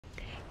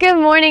Good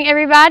morning,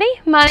 everybody.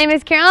 My name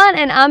is Caroline,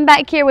 and I'm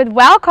back here with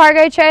Wow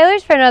Cargo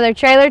Trailers for another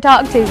Trailer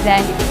Talk Tuesday.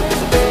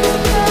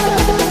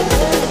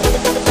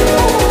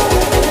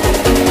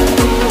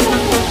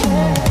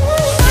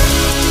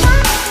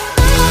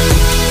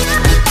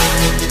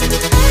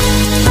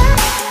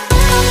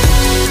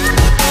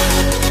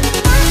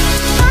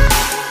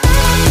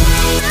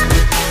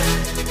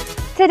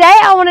 Today,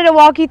 I wanted to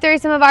walk you through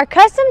some of our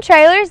custom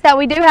trailers that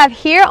we do have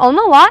here on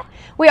the lot.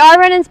 We are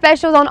running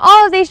specials on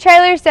all of these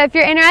trailers, so if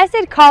you're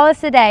interested, call us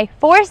today,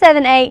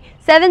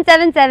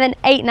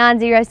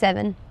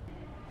 478-777-8907.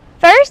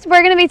 First,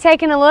 we're going to be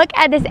taking a look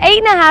at this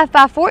 8.5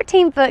 by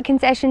 14 foot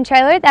concession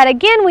trailer that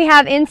again we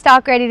have in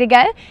stock ready to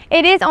go.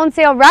 It is on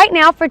sale right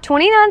now for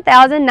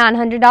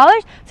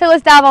 $29,900, so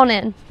let's dive on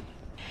in.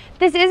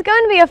 This is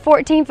going to be a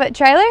 14 foot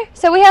trailer,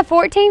 so we have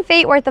 14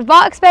 feet worth of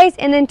box space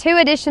and then 2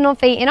 additional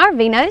feet in our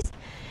V-nose.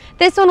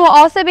 This one will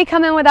also be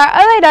coming with our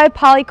 080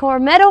 polycore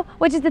metal,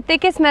 which is the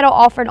thickest metal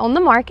offered on the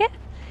market.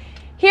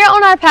 Here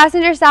on our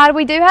passenger side,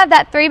 we do have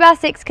that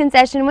 3x6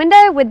 concession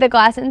window with the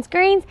glass and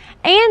screens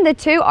and the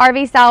 2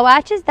 RV style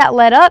latches that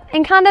let up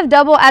and kind of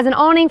double as an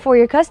awning for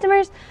your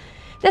customers.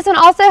 This one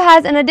also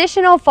has an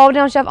additional fold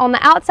down shelf on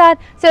the outside,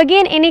 so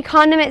again, any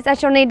condiments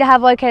that you'll need to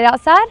have located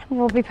outside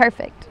will be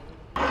perfect.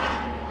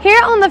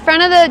 Here on the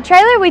front of the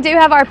trailer, we do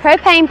have our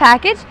propane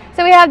package.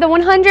 So we have the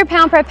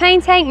 100-pound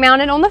propane tank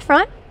mounted on the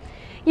front.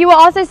 You will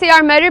also see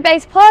our motor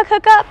base plug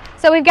hookup.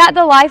 So we've got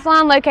the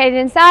lifeline located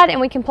inside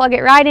and we can plug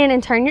it right in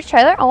and turn your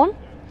trailer on.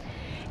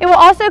 It will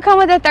also come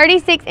with a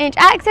 36-inch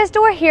access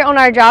door here on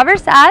our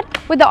driver's side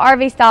with the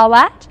RV style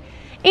latch.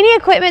 Any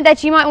equipment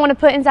that you might want to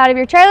put inside of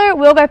your trailer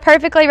will go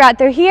perfectly right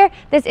through here.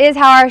 This is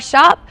how our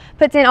shop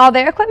puts in all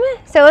their equipment.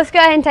 So let's go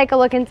ahead and take a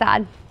look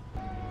inside.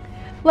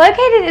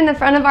 Located in the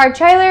front of our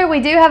trailer, we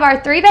do have our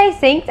 3-bay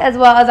sinks as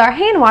well as our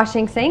hand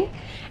washing sink.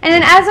 And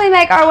then as we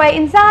make our way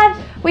inside,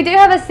 we do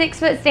have a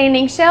 6-foot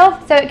standing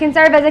shelf, so it can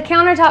serve as a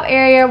countertop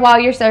area while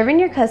you're serving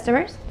your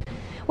customers.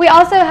 We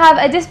also have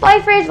a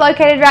display fridge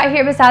located right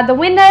here beside the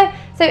window,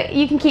 so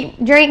you can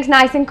keep drinks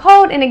nice and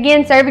cold, and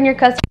again, serving your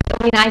customers will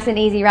be nice and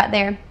easy right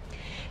there.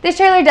 This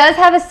trailer does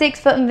have a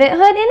 6-foot vent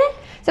hood in it,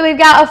 so we've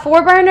got a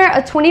 4-burner,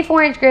 a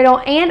 24-inch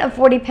griddle, and a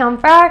 40-pound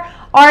fryer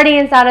already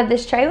inside of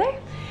this trailer.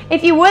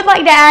 If you would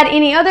like to add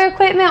any other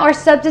equipment or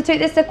substitute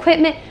this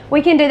equipment,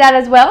 we can do that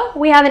as well.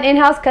 We have an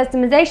in-house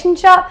customization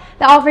shop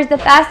that offers the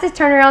fastest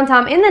turnaround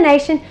time in the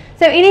nation,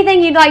 so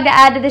anything you'd like to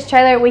add to this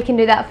trailer, we can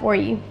do that for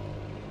you.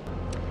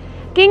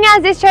 Again,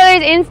 guys, this trailer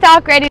is in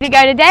stock ready to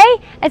go today.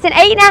 It's an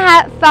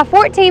 8.5 by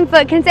 14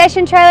 foot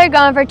concession trailer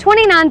going for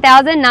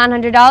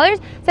 $29,900.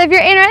 So if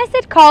you're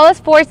interested, call us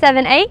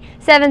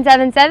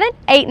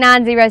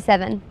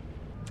 478-777-8907.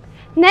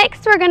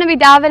 Next, we're going to be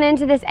diving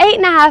into this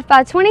 8.5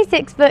 by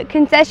 26 foot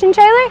concession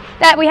trailer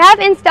that we have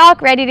in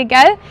stock ready to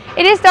go.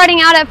 It is starting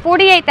out at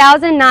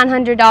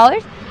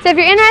 $48,900. So if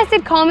you're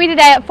interested, call me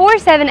today at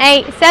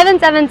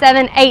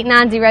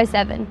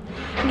 478-777-8907.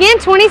 Again,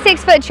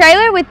 26 foot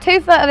trailer with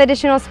 2 foot of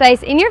additional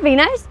space in your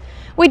V-nose.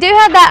 We do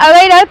have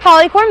that 080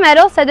 polycore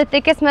metal, so the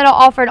thickest metal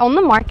offered on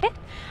the market,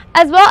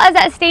 as well as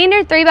that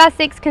standard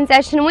 3x6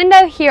 concession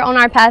window here on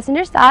our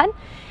passenger side.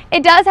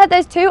 It does have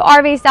those 2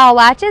 RV style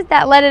latches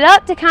that let it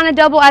up to kind of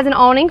double as an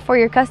awning for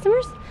your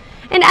customers.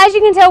 And as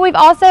you can tell, we've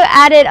also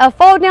added a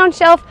fold down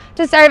shelf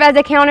to serve as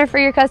a counter for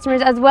your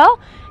customers as well.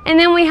 And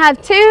then we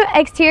have 2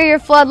 exterior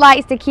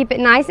floodlights to keep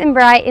it nice and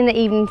bright in the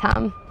evening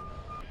time.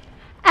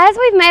 As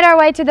we've made our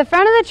way to the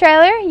front of the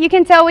trailer, you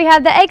can tell we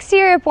have the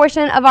exterior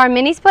portion of our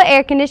mini split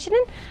air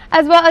conditioning,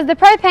 as well as the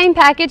propane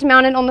package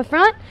mounted on the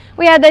front.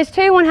 We have those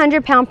 2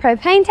 100-pound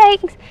propane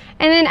tanks,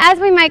 and then as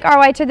we make our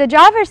way to the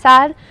driver's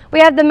side, we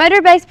have the motor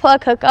base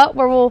plug hookup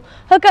where we'll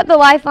hook up the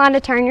lifeline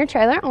to turn your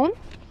trailer on.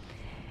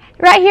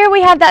 Right here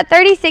we have that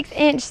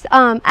 36-inch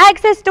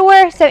access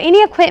door, so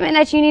any equipment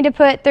that you need to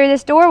put through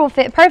this door will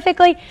fit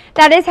perfectly.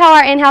 That is how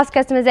our in-house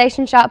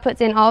customization shop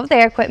puts in all of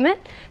their equipment.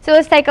 So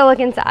let's take a look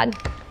inside.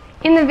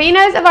 In the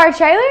V-nose of our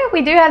trailer,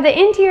 we do have the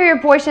interior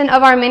portion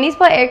of our mini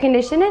split air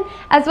conditioning,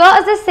 as well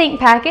as the sink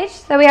package.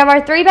 So we have our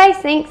 3-bay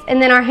sinks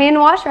and then our hand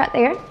wash right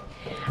there.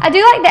 I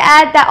do like to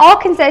add that all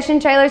concession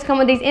trailers come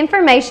with these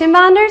information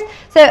binders,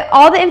 so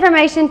all the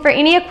information for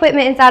any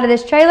equipment inside of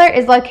this trailer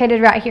is located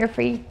right here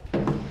for you.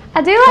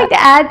 I do like to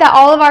add that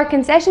all of our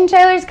concession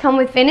trailers come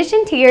with finished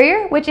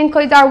interior, which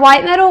includes our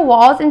white metal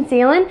walls and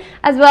ceiling,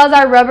 as well as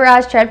our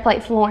rubberized tread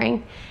plate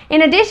flooring.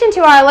 In addition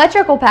to our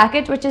electrical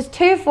package, which is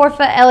 2 4-foot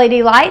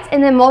LED lights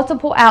and then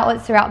multiple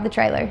outlets throughout the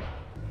trailer.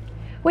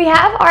 We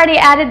have already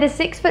added the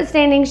 6-foot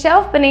standing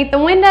shelf beneath the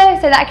window,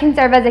 so that can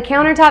serve as a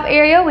countertop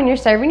area when you're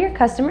serving your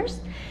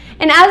customers.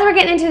 And as we're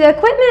getting into the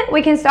equipment,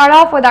 we can start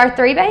off with our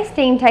 3-bay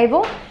steam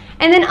table.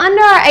 And then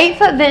under our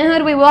 8-foot vent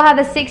hood, we will have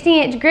a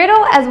 60-inch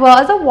griddle as well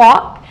as a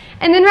wok.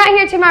 And then right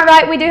here to my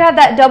right, we do have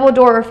that double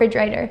door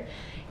refrigerator.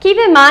 Keep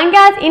in mind,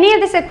 guys, any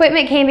of this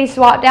equipment can be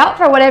swapped out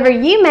for whatever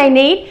you may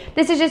need.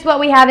 This is just what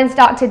we have in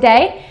stock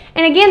today.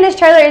 And again, this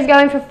trailer is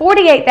going for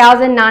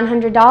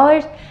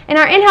 $48,900. And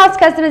our in-house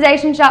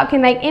customization shop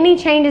can make any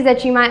changes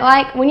that you might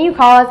like when you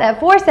call us at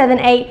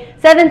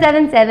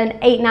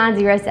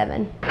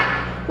 478-777-8907.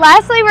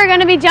 Lastly, we're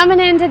going to be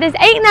jumping into this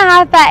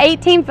 8.5 by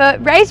 18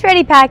 foot race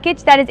ready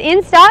package that is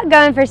in stock,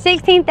 going for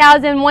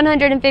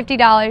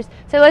 $16,150.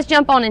 So let's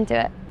jump on into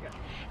it.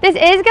 This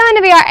is going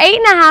to be our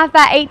 8.5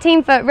 by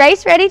 18 foot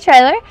race ready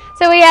trailer.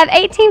 So we have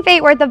 18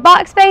 feet worth of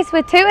box space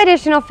with 2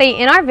 additional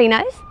feet in our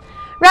V-nose.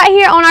 Right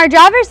here on our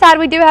driver's side,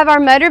 we do have our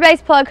motor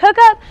base plug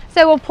hookup.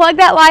 So we'll plug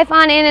that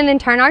lifeline in and then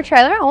turn our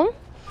trailer on.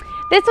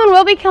 This one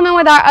will be coming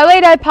with our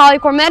 080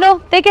 polycore metal,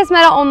 thickest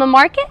metal on the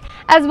market,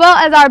 as well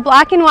as our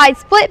black and white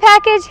split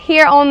package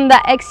here on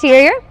the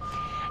exterior.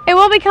 It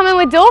will be coming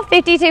with dual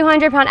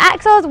 5,200 pound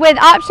axles with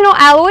optional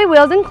alloy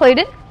wheels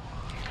included.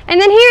 And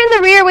then here in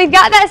the rear, we've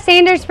got that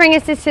standard spring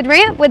assisted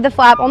ramp with the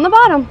flap on the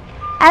bottom.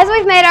 As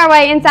we've made our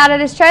way inside of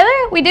this trailer,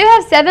 we do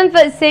have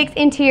 7'6"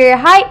 interior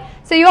height,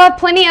 so you'll have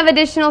plenty of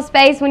additional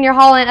space when you're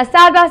hauling a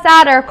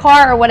side-by-side or a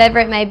car or whatever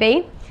it may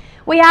be.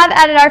 We have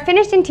added our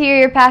finished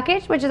interior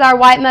package, which is our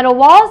white metal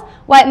walls,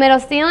 white metal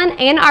ceiling,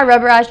 and our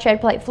rubberized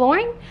tread plate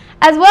flooring,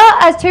 as well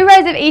as 2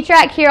 rows of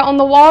E-track here on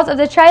the walls of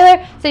the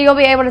trailer, so you'll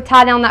be able to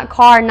tie down that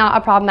car, not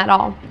a problem at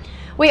all.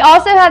 We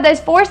also have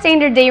those 4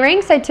 standard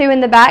D-rings, so 2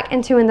 in the back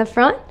and 2 in the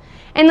front.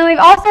 And then we've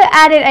also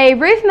added a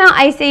roof mount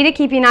AC to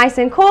keep you nice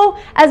and cool,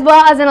 as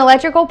well as an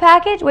electrical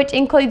package, which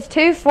includes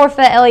 2 4-foot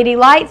LED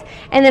lights,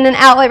 and then an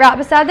outlet right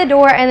beside the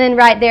door, and then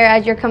right there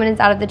as you're coming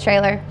inside of the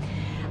trailer.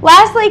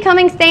 Lastly,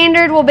 coming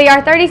standard will be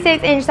our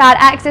 36-inch side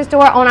access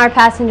door on our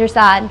passenger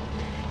side.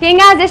 Again,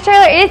 guys, this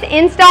trailer is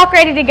in stock,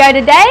 ready to go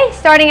today,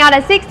 starting out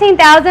at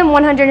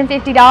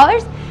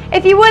 $16,150.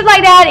 If you would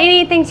like to add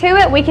anything to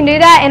it, we can do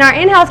that in our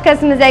in-house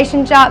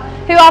customization shop,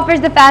 who offers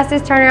the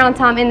fastest turnaround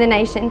time in the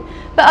nation.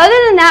 But other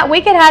than that,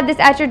 we could have this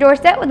at your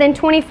doorstep within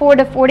 24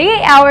 to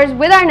 48 hours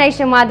with our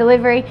nationwide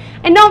delivery.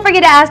 And don't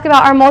forget to ask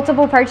about our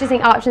multiple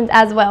purchasing options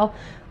as well.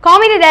 Call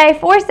me today,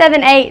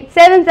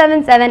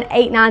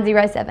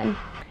 478-777-8907.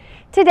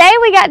 Today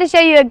we got to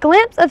show you a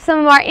glimpse of some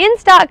of our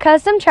in-stock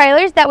custom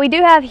trailers that we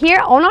do have here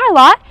on our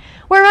lot.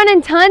 We're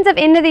running tons of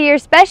end of the year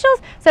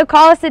specials, so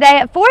call us today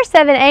at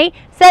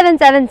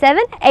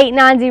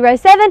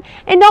 478-777-8907.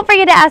 And don't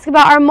forget to ask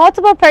about our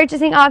multiple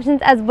purchasing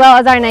options as well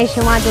as our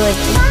nationwide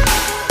delivery.